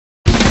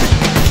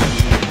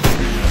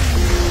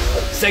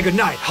Say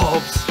goodnight,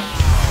 Hobbs.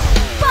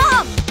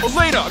 Bob!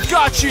 Alena, I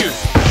got you!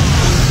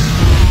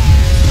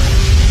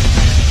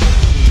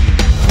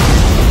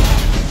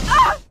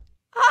 Ah!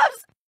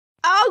 Hobbs!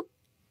 Oh!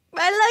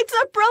 My legs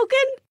are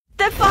broken!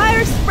 The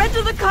fire spread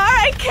to the car,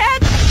 I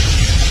can't!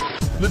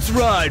 Let's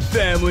ride,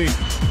 family!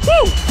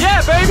 Woo!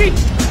 Yeah, baby!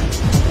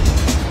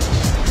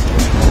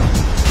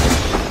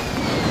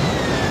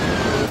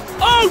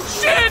 Oh,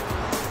 shit!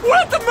 We're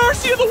at the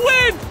mercy of the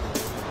wind!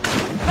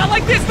 Not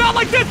like this, not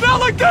like this, not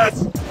like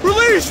this!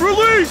 Release,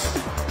 release!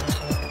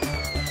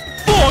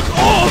 Fuck!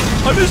 Oh!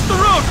 I missed the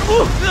road!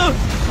 Oh,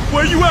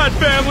 where you at,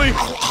 family?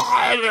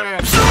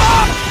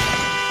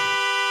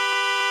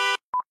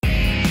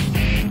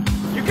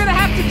 You're gonna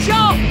have to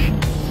jump!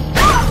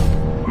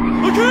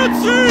 I can't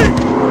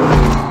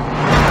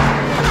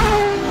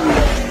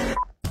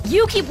see!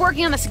 You keep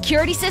working on the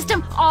security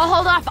system, I'll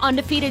hold off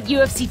undefeated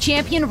UFC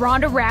champion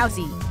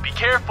Ronda-Rousey. Be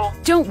careful.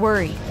 Don't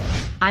worry,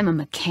 I'm a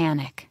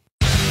mechanic.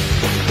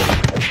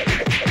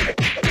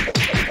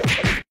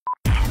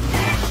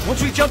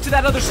 Once we jump to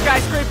that other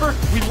skyscraper,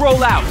 we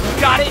roll out.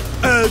 Got it?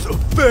 As a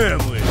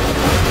family.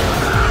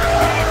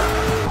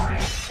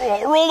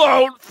 Oh, roll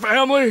out,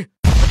 family.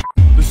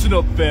 Listen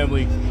up,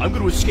 family. I'm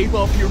gonna escape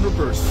off here in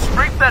reverse.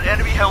 Scrape that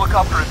enemy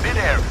helicopter in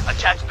midair.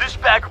 Attach this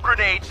bag of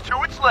grenades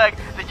to its leg,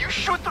 then you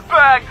shoot the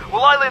bag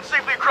while I land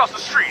safely across the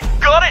street.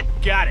 Got it?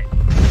 Got it.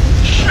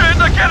 Shit,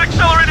 I can't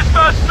accelerate as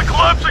fast as the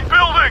collapsing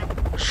building!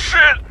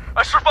 Shit!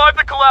 I survived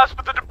the collapse,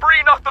 but the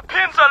debris knocked the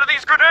pins out of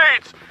these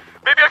grenades!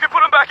 Maybe I can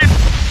put them back in...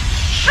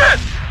 Shit!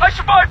 I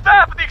survived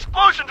that, but the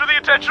explosion drew the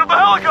attention of the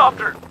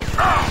helicopter!